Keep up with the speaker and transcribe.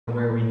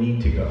where we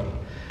need to go.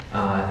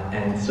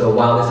 And so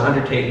while this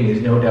undertaking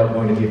is no doubt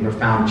going to be a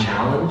profound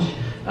challenge,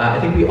 I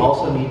think we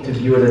also need to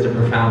view it as a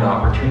profound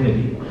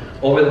opportunity.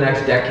 Over the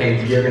next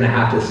decades, we are going to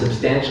have to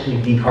substantially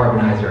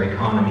decarbonize our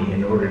economy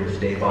in order to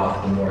stave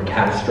off the more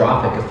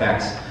catastrophic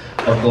effects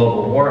of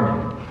global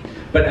warming.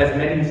 But as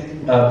many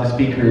of the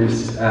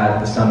speakers at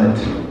the summit,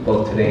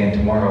 both today and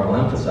tomorrow, will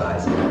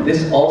emphasize,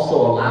 this also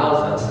allows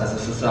us as a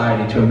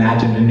society to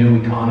imagine a new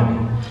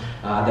economy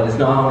that is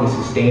not only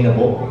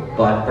sustainable,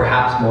 but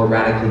perhaps more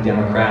radically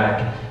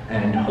democratic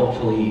and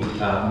hopefully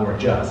more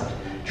just.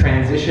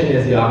 Transition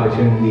is the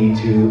opportunity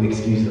to,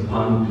 excuse the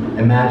pun,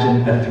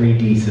 imagine a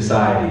 3D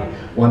society,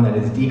 one that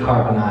is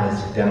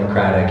decarbonized,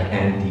 democratic,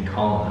 and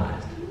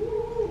decolonized.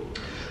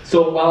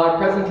 So while our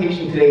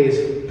presentation today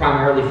is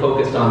primarily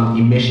focused on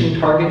emission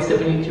targets that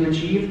we need to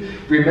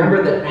achieve,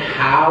 remember that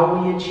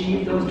how we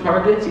achieve those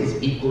targets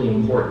is equally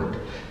important.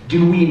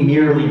 Do we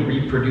merely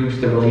reproduce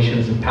the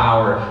relations of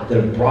power that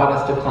have brought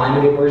us to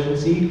climate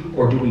emergency,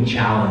 or do we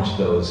challenge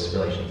those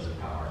relations of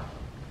power?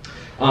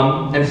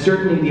 And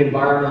certainly the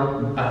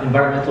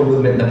environmental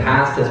movement in the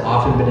past has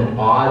often been at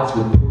odds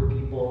with poor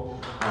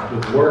people,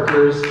 with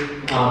workers,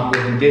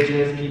 with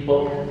indigenous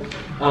people.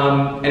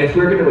 And if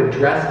we're going to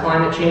address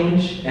climate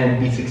change and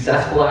be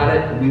successful at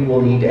it, we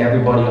will need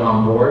everybody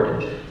on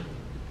board.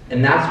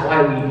 And that's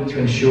why we need to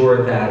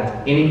ensure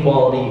that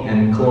inequality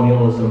and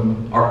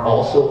colonialism are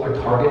also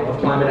a target of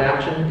climate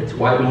action. It's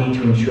why we need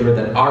to ensure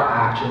that our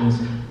actions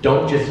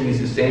don't just use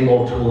the same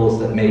old tools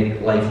that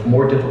make life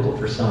more difficult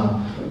for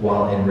some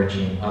while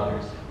enriching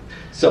others.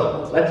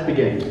 So let's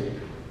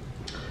begin.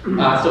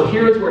 So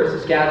here's where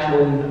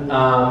Saskatchewan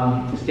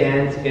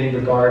stands in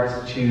regards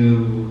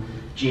to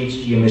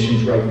GHG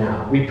emissions right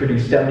now. We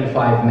produce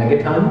 75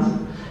 megatons.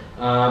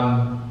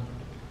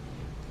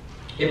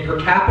 In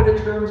per capita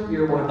terms, we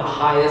are one of the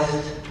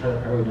highest. How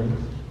are we doing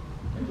this?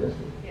 Like this?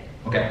 Yeah.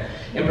 Okay.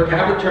 In per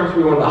capita terms,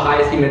 we are one of the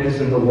highest emitters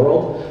in the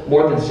world,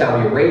 more than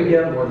Saudi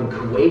Arabia, more than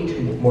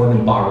Kuwait, more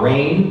than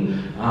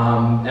Bahrain,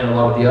 and a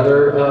lot of the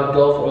other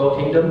Gulf oil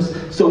kingdoms.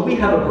 So we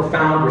have a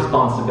profound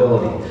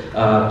responsibility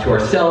to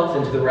ourselves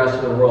and to the rest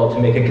of the world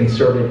to make a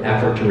concerted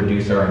effort to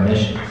reduce our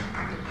emissions.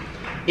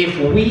 If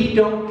we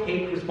don't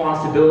take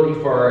responsibility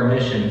for our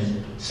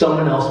emissions,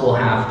 someone else will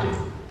have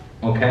to.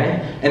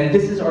 Okay? And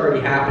this is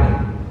already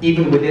happening,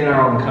 even within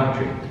our own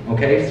country.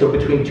 Okay? So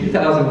between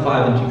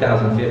 2005 and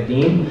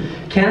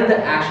 2015,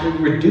 Canada actually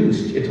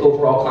reduced its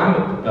overall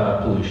climate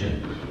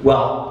pollution.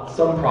 Well,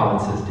 some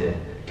provinces did.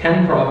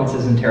 10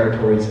 provinces and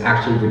territories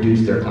actually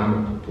reduced their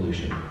climate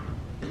pollution.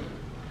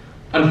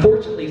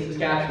 Unfortunately,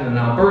 Saskatchewan and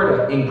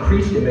Alberta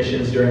increased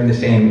emissions during the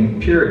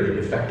same period,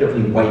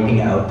 effectively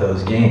wiping out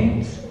those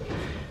gains,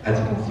 as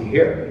you can see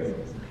here.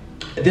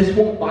 This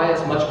won't buy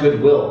us much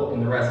goodwill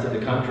in the rest of the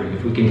country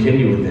if we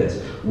continue with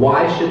this.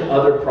 Why should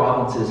other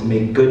provinces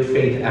make good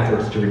faith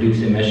efforts to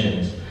reduce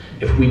emissions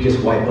if we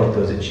just wipe out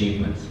those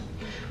achievements?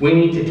 We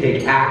need to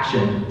take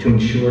action to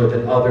ensure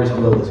that others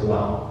will as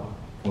well,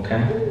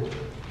 okay?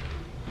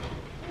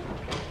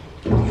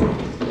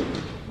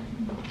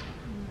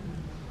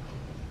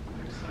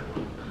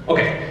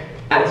 Okay,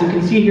 as you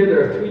can see here,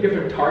 there are 3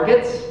 different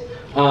targets.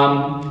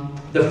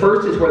 The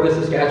first is where the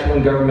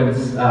Saskatchewan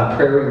government's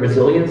Prairie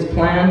Resilience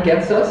Plan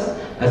gets us.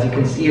 As you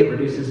can see, it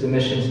reduces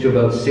emissions to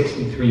about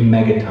 63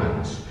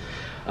 megatons.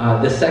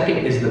 The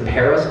second is the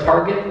Paris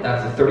target.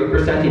 That's a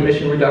 30%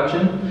 emission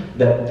reduction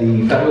that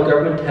the federal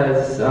government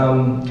has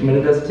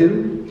committed us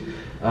to.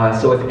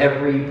 So if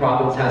every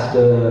province has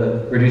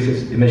to reduce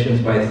its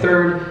emissions by a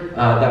third,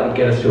 that would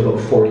get us to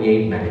about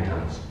 48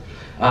 megatons.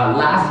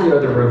 Lastly are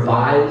the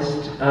revised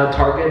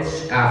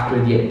targets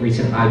after the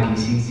recent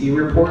IPCC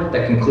report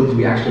that concludes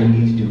we actually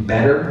need to do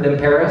better than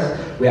Paris.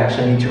 We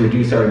actually need to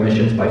reduce our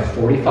emissions by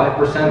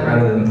 45%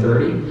 rather than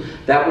 30.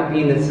 That would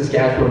mean that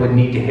Saskatchewan would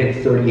need to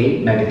hit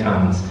 38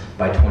 megatons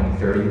by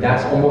 2030.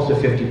 That's almost a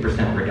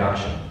 50%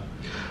 reduction.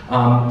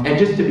 And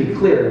just to be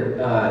clear,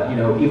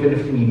 even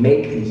if we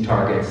make these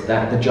targets,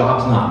 that the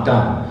job's not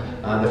done.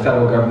 The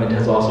federal government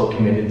has also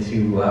committed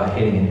to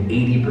hitting an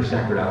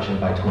 80% reduction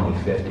by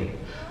 2050.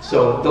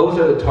 So those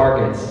are the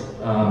targets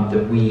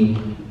that we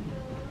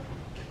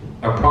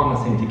are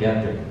promising to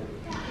get there.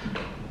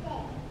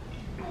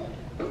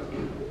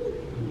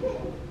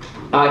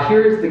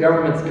 Here is the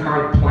government's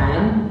current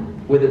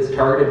plan with its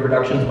targeted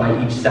reductions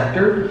by each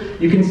sector.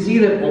 You can see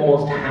that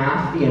almost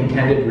half the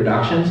intended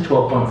reductions,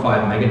 12.5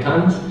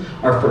 megatons,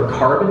 are for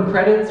carbon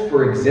credits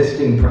for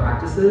existing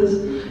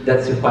practices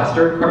that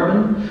sequester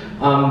carbon.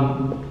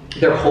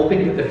 They're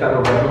hoping that the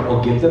federal government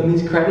will give them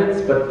these credits,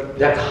 but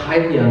that's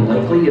highly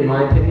unlikely in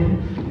my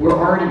opinion. We're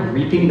already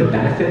reaping the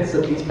benefits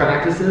of these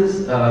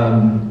practices.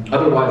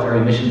 Otherwise our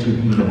emissions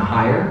would be even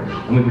higher,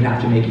 and we would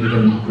have to make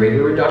even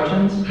greater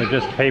reductions. They're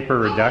just paper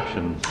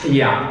reductions.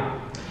 Yeah.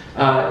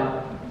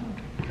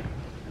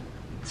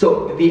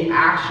 So the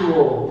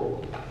actual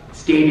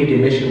stated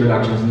emission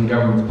reductions in the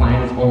government's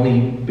plan is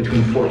only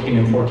between 14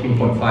 and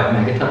 14.5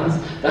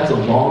 megatons. That's a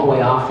long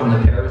way off from the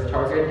Paris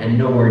target and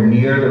nowhere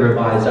near the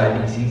revised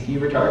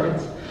IPCC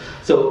targets.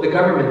 So So the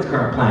government's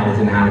current plan is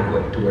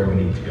inadequate to where we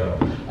need to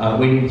go.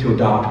 We need to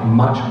adopt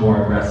much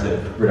more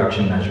aggressive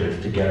reduction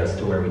measures to get us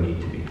to where we need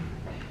to be.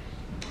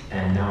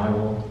 And now I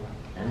will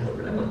hand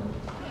over to Emily.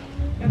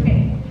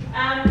 Okay.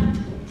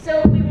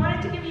 So we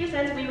wanted to give you a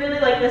sense, we really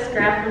like this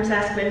graph from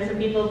Saskwind. Some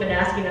people have been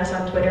asking us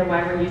on Twitter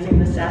why we're using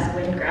the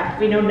Saskwind graph.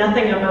 We know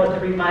nothing about the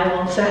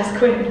revival of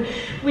Saskwind.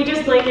 We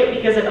just like it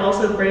because it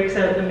also breaks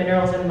out the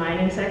minerals and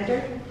mining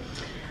sector.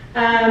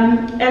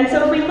 And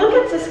so if we look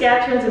at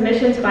Saskatchewan's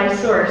emissions by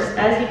source,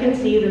 as you can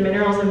see, the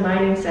minerals and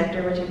mining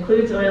sector, which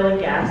includes oil and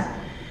gas,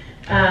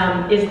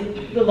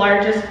 is the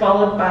largest,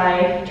 followed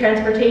by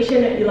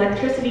transportation,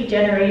 electricity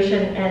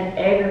generation, and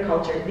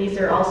agriculture. These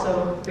are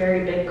also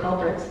very big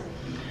culprits.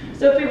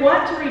 So if we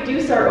want to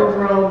reduce our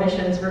overall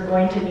emissions, we're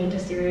going to need to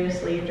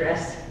seriously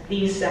address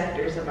these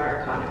sectors of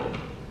our economy.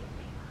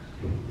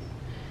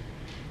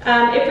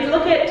 If we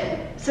look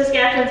at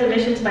Saskatchewan's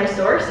emissions by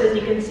source, as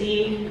you can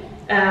see,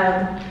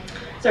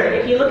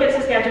 if you look at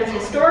Saskatchewan's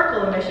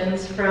historical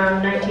emissions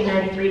from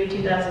 1993 to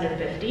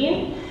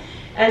 2015,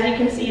 as you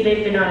can see,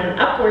 they've been on an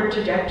upward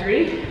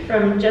trajectory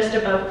from just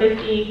above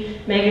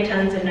 50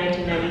 megatons in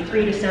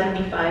 1993 to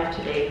 75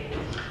 today.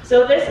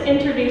 So this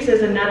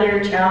introduces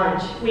another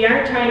challenge. We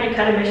aren't trying to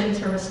cut emissions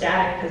from a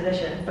static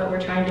position, but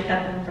we're trying to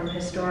cut them from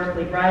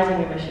historically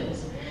rising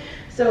emissions.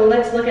 So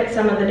let's look at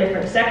some of the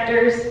different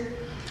sectors.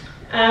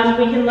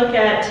 We can look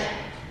at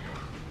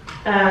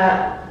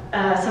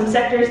some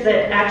sectors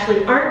that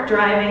actually aren't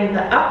driving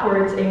the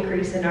upwards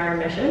increase in our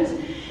emissions.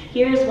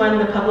 Here's one,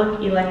 the public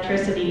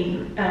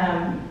electricity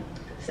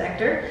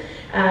sector.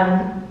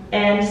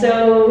 And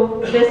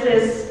so this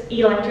is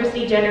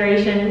electricity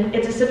generation.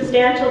 It's a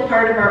substantial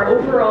part of our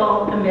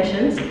overall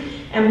emissions,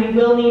 and we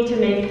will need to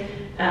make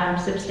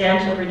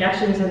substantial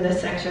reductions in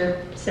this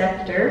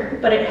sector,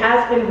 but it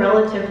has been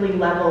relatively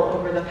level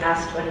over the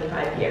past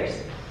 25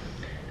 years.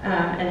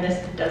 And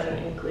this doesn't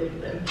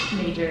include the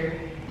major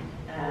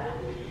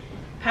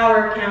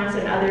power accounts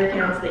and other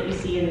accounts that you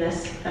see in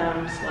this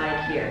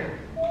slide here.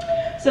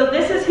 So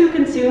this is who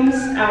consumes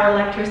our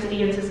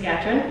electricity in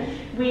Saskatchewan.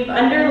 We've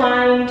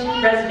underlined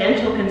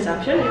residential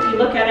consumption. If you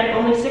look at it,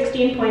 only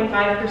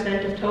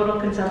 16.5% of total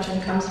consumption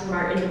comes from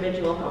our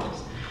individual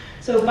homes.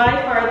 So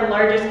by far the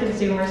largest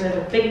consumers are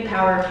the big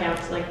power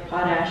accounts like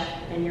potash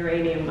and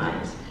uranium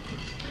mines.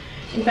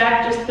 In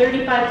fact, just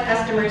 35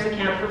 customers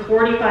account for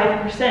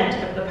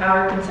 45% of the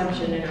power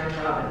consumption in our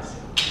province.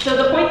 So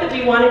the point that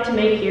we wanted to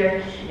make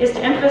here is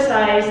to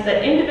emphasize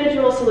that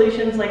individual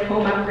solutions like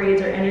home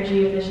upgrades or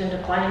energy efficient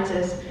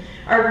appliances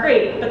are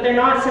great, but they're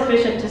not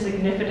sufficient to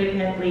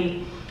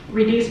significantly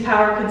reduce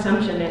power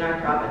consumption in our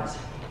province.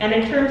 And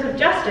in terms of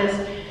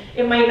justice,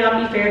 it might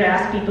not be fair to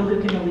ask people who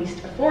can the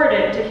least afford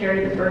it to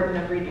carry the burden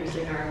of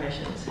reducing our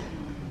emissions.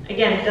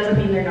 Again, it doesn't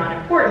mean they're not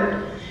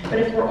important, but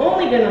if we're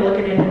only going to look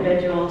at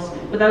individuals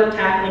without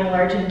tackling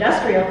large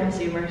industrial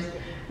consumers,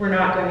 we're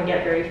not going to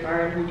get very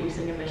far in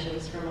reducing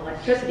emissions from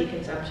electricity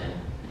consumption.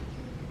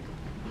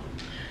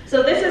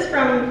 So this is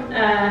from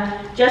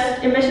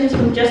just emissions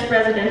from just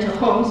residential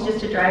homes, just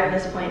to drive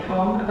this point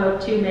home,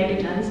 about 2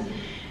 megatons.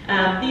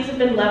 These have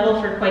been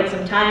level for quite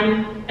some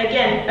time.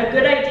 Again, a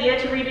good idea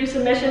to reduce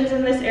emissions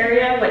in this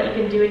area, what you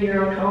can do in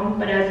your own home,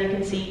 but as you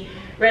can see,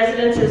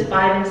 residences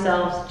by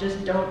themselves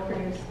just don't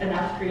produce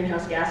enough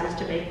greenhouse gases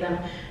to make them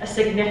a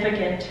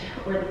significant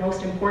or the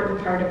most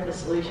important part of the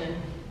solution.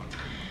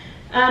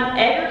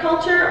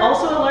 Agriculture,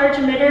 also a large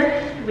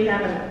emitter. We have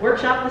a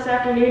workshop this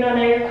afternoon on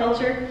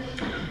agriculture.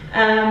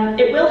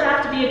 It will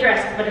have to be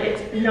addressed, but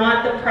it's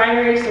not the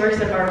primary source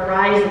of our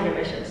rising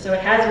emissions. So it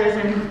has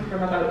risen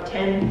from about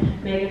 10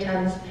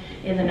 megatons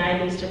in the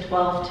 90s to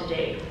 12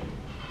 today,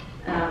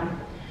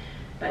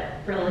 but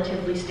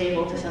relatively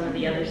stable to some of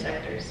the other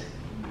sectors.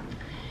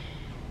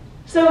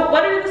 So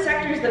what are the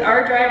sectors that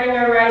are driving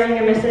our rising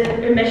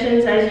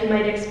emissions? As you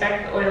might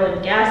expect, the oil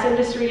and gas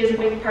industry is a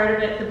big part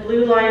of it. The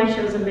blue line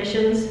shows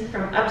emissions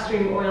from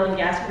upstream oil and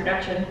gas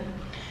production.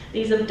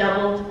 These have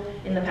doubled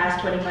in the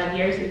past 25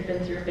 years. We've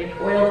been through a big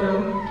oil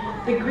boom.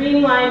 The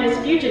green line is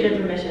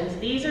fugitive emissions.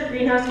 These are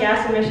greenhouse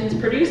gas emissions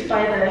produced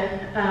by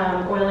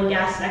the oil and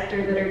gas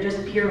sector that are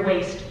just pure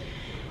waste.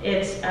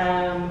 It's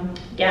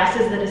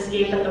gases that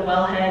escape at the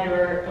wellhead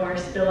or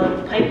spill out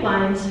of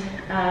pipelines,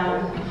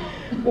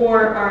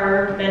 or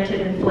are vented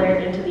and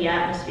flared into the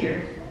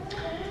atmosphere.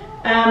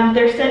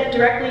 They're sent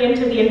directly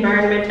into the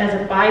environment as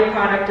a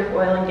byproduct of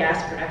oil and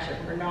gas production.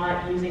 We're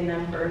not using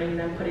them, burning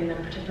them, putting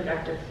them to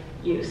productive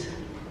use.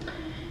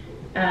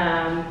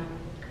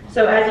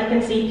 So as you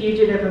can see,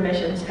 fugitive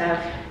emissions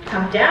have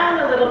come down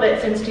a little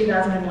bit since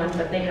 2001,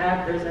 but they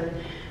have risen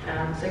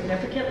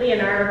significantly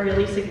and are a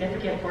really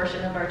significant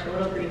portion of our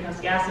total greenhouse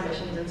gas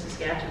emissions in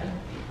Saskatchewan.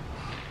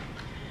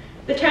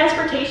 The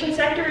transportation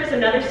sector is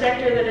another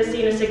sector that has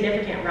seen a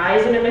significant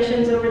rise in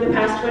emissions over the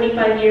past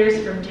 25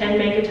 years, from 10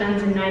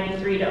 megatons in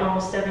 93 to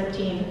almost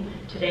 17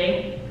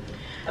 today.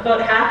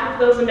 About half of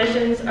those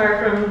emissions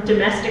are from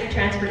domestic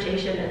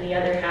transportation, and the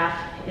other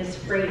half is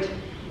freight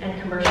and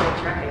commercial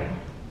trucking.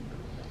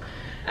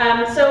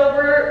 So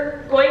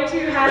we're going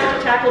to have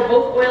to tackle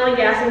both oil and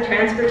gas and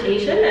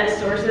transportation as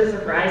sources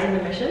of rising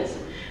emissions.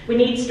 We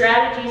need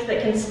strategies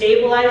that can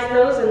stabilize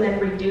those and then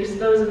reduce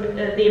those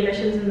the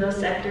emissions in those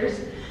sectors.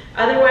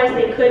 Otherwise,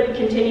 they could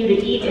continue to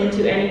eat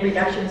into any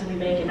reductions we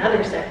make in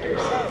other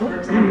sectors. For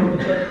example,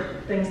 the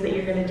things that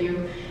you're going to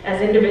do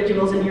as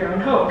individuals in your own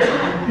home.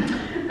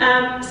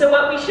 So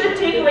what we should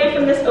take away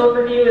from this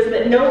overview is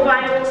that no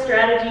viable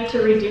strategy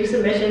to reduce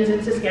emissions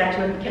in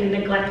Saskatchewan can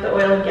neglect the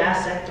oil and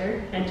gas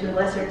sector, and to a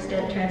lesser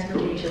extent,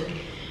 transportation.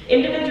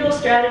 Individual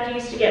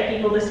strategies to get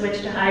people to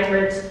switch to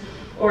hybrids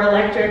or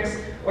electrics,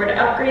 or to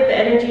upgrade the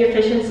energy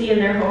efficiency in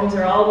their homes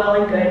are all well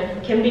and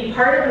good, can be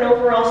part of an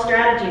overall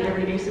strategy to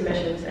reduce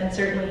emissions, and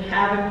certainly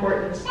have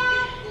importance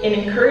in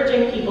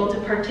encouraging people to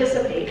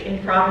participate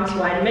in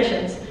province-wide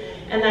emissions.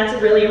 And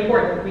that's really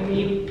important. We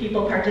need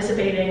people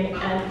participating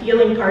and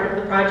feeling part of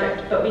the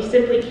project, but we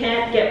simply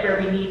can't get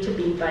where we need to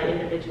be by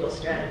individual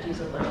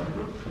strategies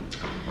alone.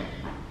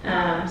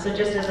 So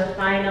just as a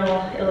final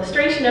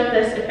illustration of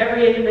this, if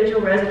every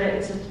individual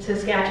resident in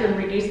Saskatchewan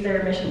reduced their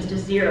emissions to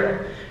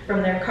zero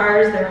from their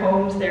cars, their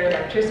homes, their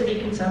electricity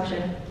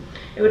consumption,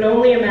 it would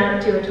only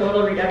amount to a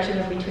total reduction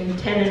of between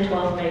 10 and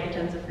 12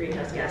 megatons of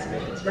greenhouse gas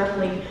emissions,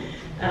 roughly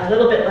a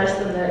little bit less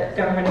than the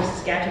government of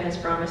Saskatchewan has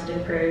promised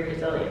in Prairie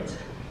Resilience.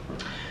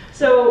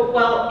 So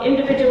while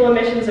individual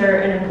emissions are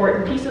an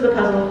important piece of the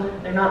puzzle,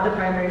 they're not the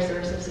primary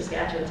source of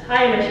Saskatchewan's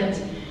high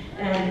emissions,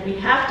 and we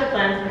have to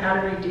plan for how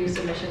to reduce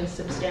emissions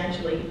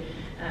substantially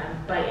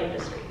by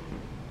industry.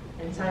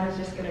 And Simon's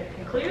just going to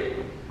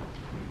conclude.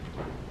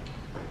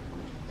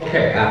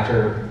 Okay,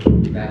 after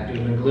that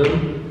doom and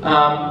gloom,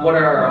 what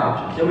are our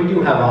options? And we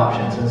do have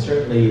options, and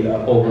certainly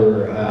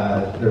over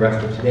the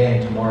rest of today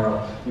and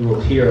tomorrow, you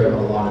will hear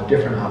a lot of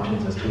different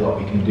options as to what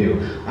we can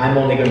do. I'm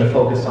only going to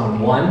focus on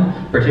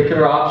one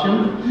particular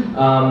option,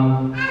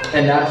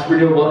 and that's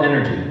renewable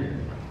energy.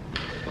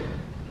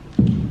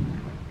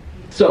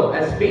 So,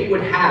 as fate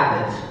would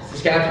have it,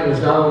 Saskatchewan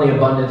is not only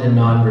abundant in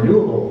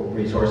non-renewable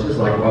resources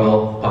like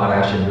oil,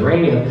 potash, and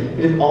uranium,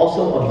 it is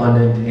also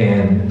abundant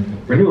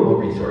in renewable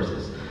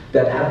resources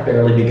that have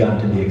barely begun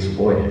to be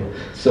exploited.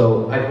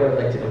 So, what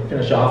I'd like to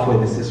finish off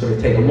with is to sort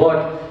of take a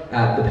look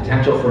at the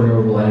potential for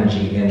renewable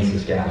energy in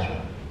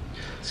Saskatchewan.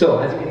 So,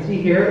 as you can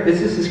see here,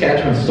 this is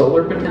Saskatchewan's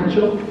solar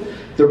potential.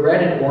 The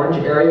red and orange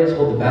areas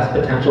hold the best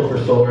potential for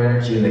solar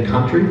energy in the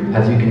country.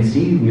 As you can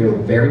see, we are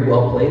very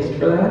well placed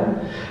for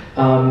that.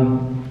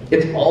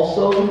 It's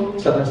also,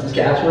 southern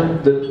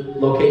Saskatchewan, the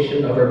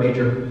location of our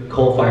major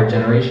coal-fired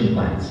generation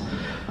plants.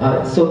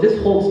 So this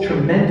holds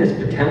tremendous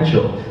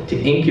potential to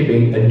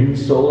incubate a new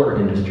solar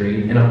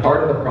industry in a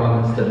part of the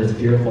province that is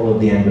fearful of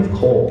the end of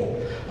coal.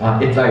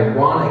 It's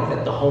ironic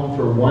that the home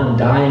for one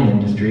dying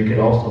industry could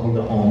also be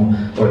the home,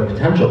 or the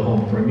potential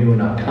home, for a new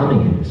and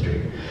upcoming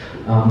industry.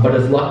 But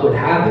as luck would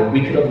have it,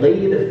 we could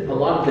allay a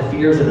lot of the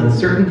fears and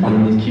uncertainty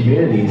in these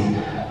communities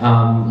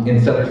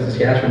in southern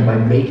Saskatchewan by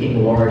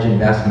making large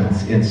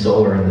investments in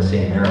solar in the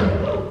same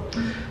area.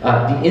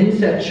 The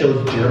inset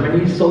shows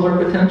Germany's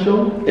solar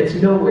potential. It's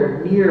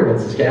nowhere near what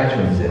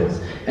Saskatchewan's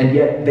is, and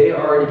yet they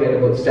already get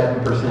about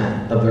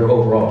 7% of their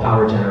overall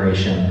power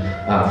generation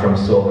from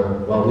solar,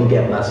 while we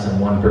get less than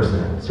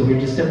 1%. So we're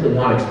just simply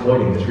not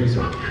exploiting this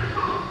resource.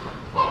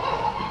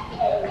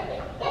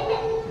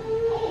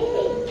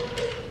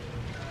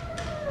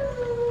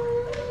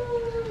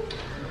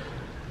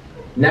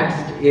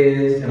 Next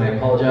is, and I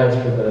apologize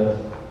for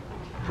the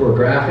poor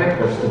graphic,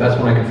 but it's the best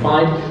one I could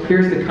find.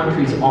 Here's the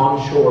country's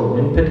onshore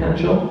wind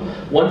potential.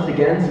 Once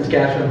again,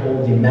 Saskatchewan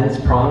holds immense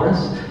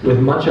promise, with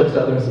much of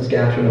southern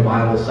Saskatchewan a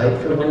viable site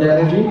for wind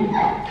energy.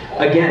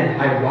 Again,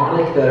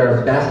 ironic that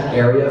our best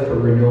area for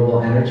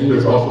renewable energy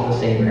is also the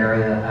same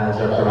area as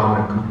our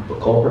predominant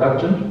coal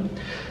production.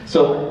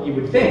 So you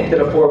would think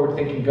that a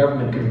forward-thinking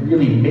government could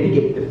really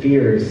mitigate the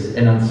fears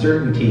and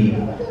uncertainty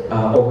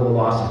over the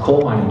loss of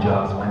coal mining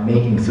jobs by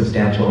making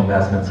substantial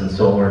investments in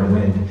solar and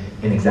wind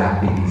in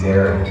exactly these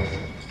areas.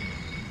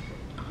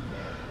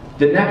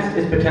 The next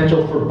is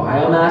potential for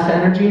biomass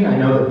energy, and I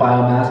know that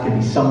biomass can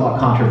be somewhat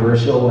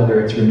controversial whether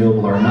it's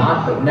renewable or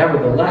not, but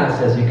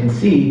nevertheless, as you can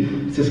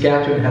see,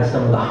 Saskatchewan has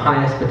some of the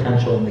highest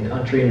potential in the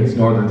country in its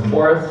northern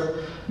forests.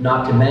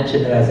 Not to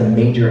mention that as a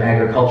major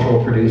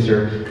agricultural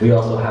producer, we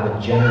also have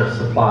a generous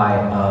supply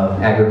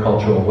of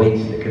agricultural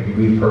waste that could be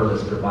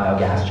repurposed for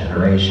biogas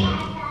generation.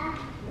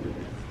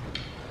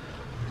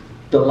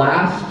 The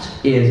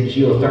last is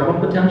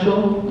geothermal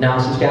potential. Now,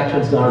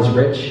 Saskatchewan's not as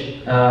rich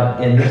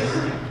in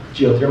this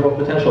geothermal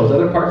potential as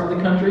other parts of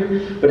the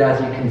country, but as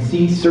you can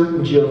see,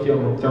 certain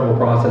geothermal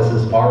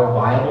processes are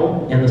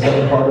viable in the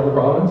southern part of the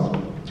province.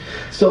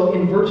 So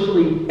in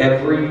virtually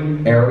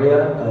every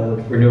area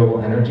of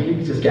renewable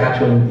energy,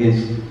 Saskatchewan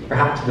is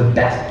perhaps the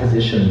best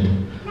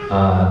positioned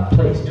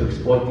place to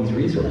exploit these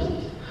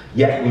resources.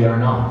 Yet we are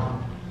not.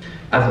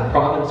 As a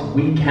province,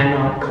 we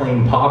cannot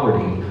claim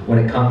poverty when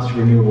it comes to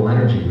renewable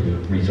energy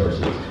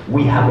resources.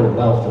 We have a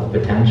wealth of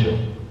potential.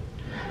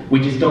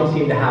 We just don't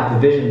seem to have the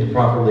vision to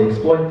properly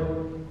exploit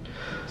them.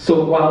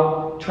 So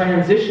while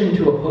transition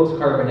to a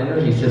post-carbon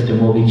energy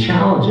system will be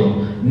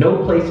challenging,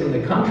 no place in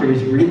the country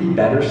is really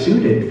better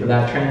suited for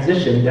that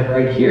transition than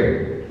right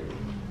here.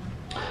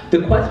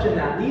 The question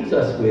that leaves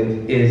us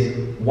with is,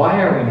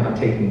 why are we not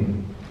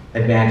taking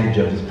advantage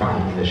of this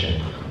prime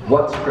position?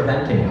 What's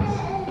preventing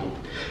us?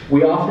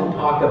 We often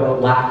talk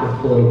about lack of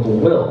political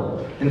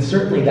will, and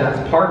certainly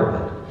that's part of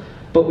it.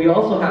 But we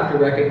also have to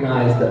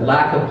recognize that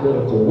lack of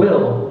political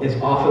will is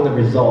often the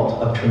result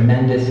of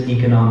tremendous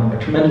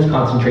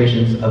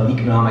concentrations of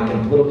economic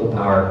and political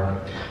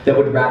power that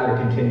would rather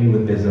continue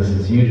with business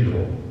as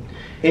usual.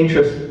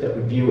 Interests that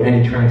would view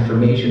any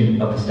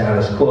transformation of the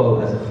status quo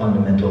as a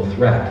fundamental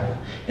threat.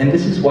 And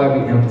this is why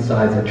we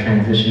emphasize that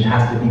transition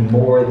has to be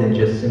more than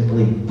just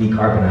simply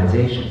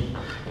decarbonization.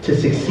 To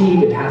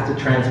succeed, it has to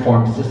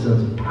transform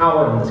systems of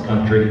power in this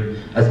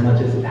country as much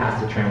as it has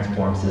to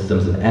transform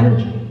systems of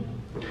energy.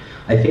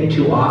 I think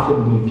too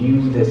often we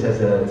view this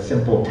as a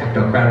simple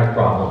technocratic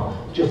problem,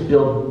 just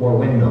build more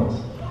windmills.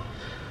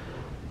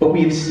 But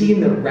we've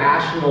seen that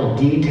rational,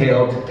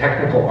 detailed,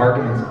 technical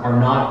arguments are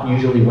not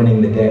usually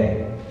winning the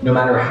day, no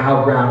matter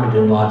how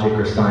grounded in logic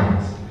or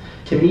science.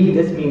 To me,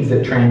 this means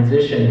that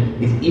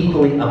transition is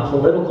equally a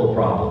political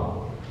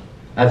problem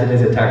as it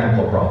is a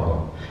technical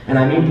problem. And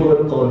I mean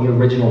political in the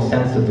original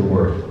sense of the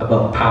word,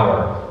 about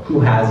power, who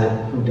has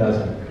it, who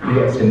doesn't, who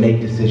gets to make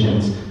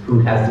decisions, who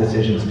has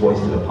decisions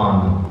foisted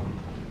upon them.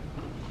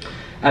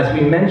 As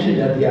we mentioned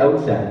at the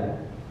outset,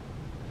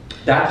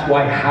 that's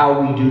why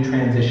how we do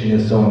transition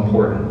is so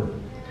important.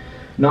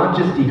 Not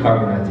just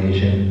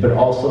decarbonization, but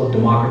also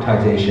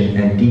democratization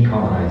and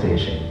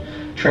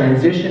decolonization.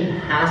 Transition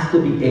has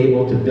to be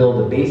able to build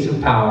a base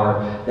of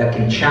power that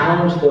can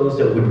challenge those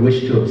that would wish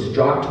to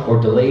obstruct or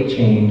delay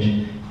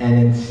change and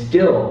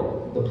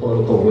instill the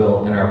political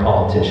will in our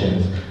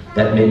politicians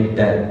that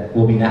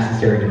will be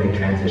necessary to make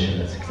transition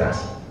a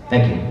success.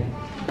 Thank you.